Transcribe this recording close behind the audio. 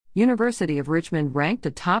University of Richmond ranked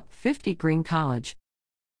a top 50 green college.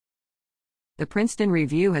 The Princeton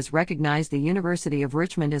Review has recognized the University of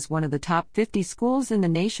Richmond as one of the top 50 schools in the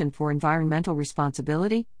nation for environmental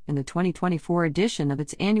responsibility in the 2024 edition of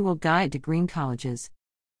its annual Guide to Green Colleges.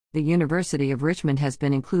 The University of Richmond has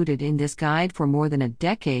been included in this guide for more than a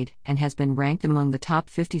decade and has been ranked among the top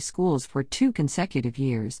 50 schools for 2 consecutive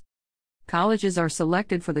years. Colleges are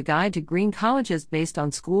selected for the Guide to Green Colleges based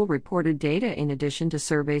on school-reported data in addition to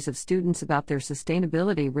surveys of students about their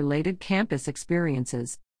sustainability-related campus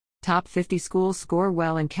experiences. Top 50 schools score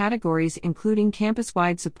well in categories including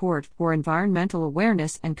campus-wide support for environmental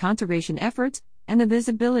awareness and conservation efforts, and the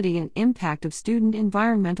visibility and impact of student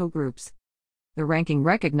environmental groups. The ranking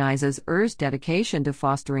recognizes UR's dedication to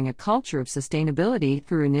fostering a culture of sustainability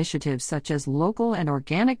through initiatives such as local and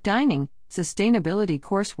organic dining, sustainability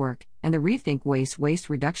coursework, and the Rethink Waste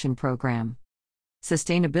Reduction program.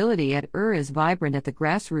 Sustainability at UR is vibrant at the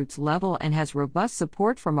grassroots level and has robust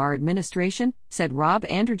support from our administration, said Rob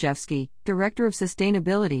Andrzejewski, Director of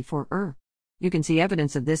Sustainability for UR. You can see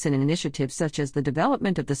evidence of this in initiatives such as the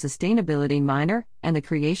development of the Sustainability Minor and the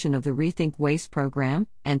creation of the Rethink Waste program,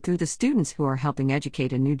 and through the students who are helping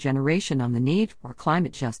educate a new generation on the need for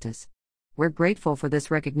climate justice. We're grateful for this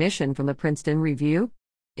recognition from the Princeton Review.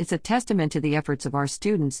 It's a testament to the efforts of our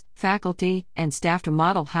students, faculty, and staff to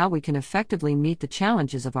model how we can effectively meet the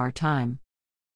challenges of our time.